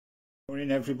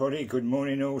Morning everybody, good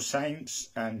morning all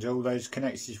saints and all those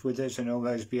connected with us and all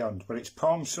those beyond. Well, it's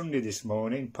Palm Sunday this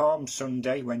morning, Palm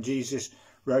Sunday, when Jesus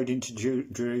rode into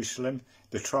Jerusalem,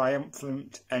 the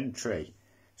triumphant entry.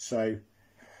 So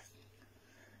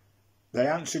they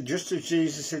answered just as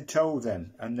Jesus had told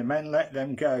them, and the men let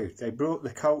them go. They brought the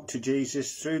colt to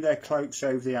Jesus, threw their cloaks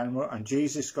over the animal, and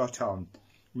Jesus got on.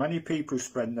 Many people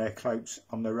spread their cloaks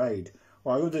on the road,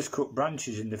 while others cut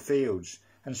branches in the fields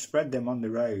and spread them on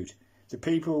the road. The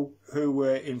people who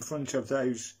were in front of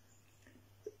those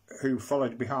who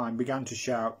followed behind began to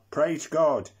shout, "Praise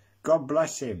God! God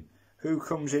bless him! Who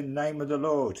comes in the name of the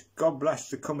Lord? God bless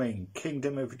the coming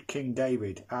kingdom of King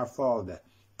David, our Father!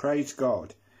 Praise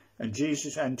God!" And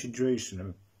Jesus entered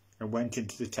Jerusalem and went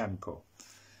into the temple.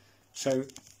 So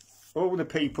all the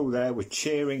people there were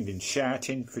cheering and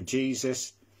shouting for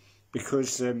Jesus,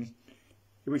 because it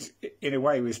was, in a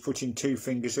way, he was putting two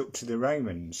fingers up to the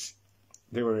Romans.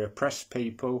 They were oppressed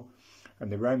people,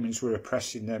 and the Romans were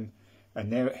oppressing them.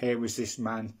 And here was this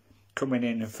man coming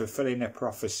in and fulfilling a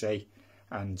prophecy,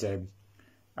 and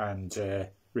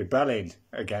rebelling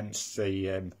against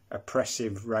the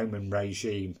oppressive Roman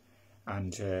regime,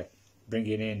 and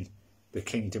bringing in the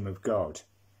kingdom of God.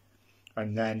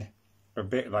 And then a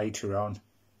bit later on,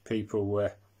 people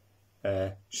were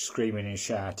screaming and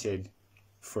shouting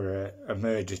for a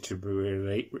murderer to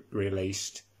be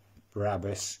released,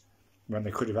 Barabbas, when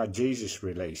they could have had Jesus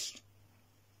released.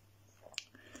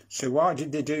 So why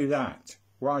did they do that?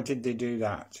 Why did they do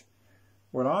that?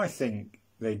 Well, I think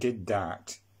they did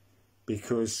that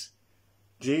because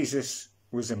Jesus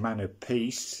was a man of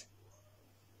peace.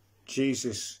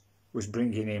 Jesus was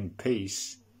bringing in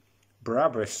peace.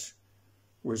 Barabbas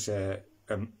was a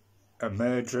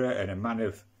murderer and a man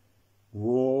of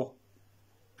war.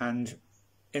 And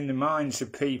in the minds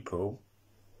of people,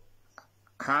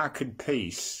 how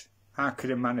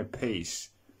could a man of peace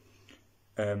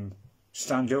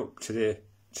stand up to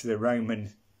the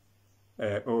Roman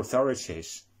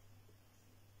authorities?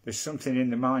 There's something in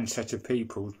the mindset of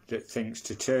people that thinks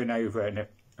to turn over an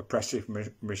oppressive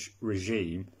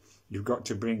regime, you've got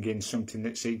to bring in something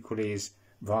that's equally as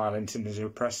violent and as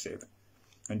oppressive.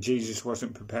 And Jesus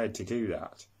wasn't prepared to do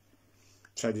that.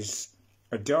 So there's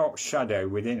a dark shadow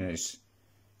within us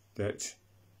that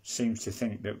seems to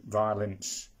think that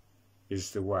violence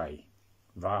is the way.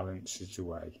 Violence is the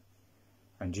way,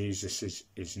 and Jesus'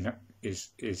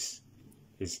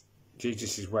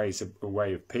 Jesus's way is a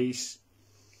way of peace,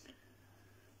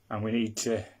 and we need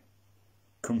to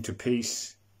come to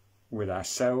peace with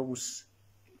ourselves,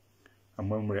 and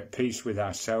when we're at peace with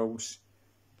ourselves,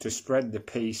 to spread the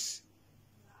peace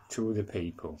to other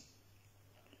people.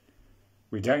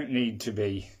 We don't need to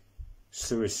be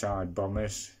suicide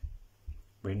bombers.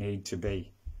 We need to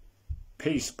be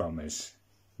peace bombers.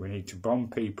 We need to bomb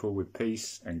people with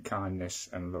peace and kindness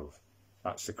and love.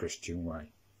 That's the Christian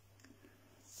way.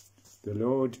 The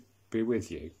Lord be with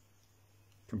you.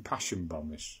 Compassion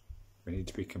bombers. We need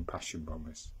to be compassion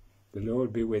bombers. The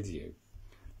Lord be with you.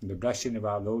 And the blessing of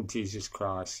our Lord Jesus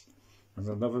Christ, and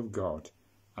the love of God,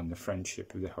 and the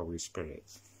friendship of the Holy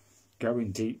Spirit. Go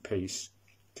in deep peace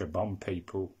to bomb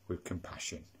people with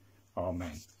compassion.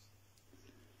 Amen.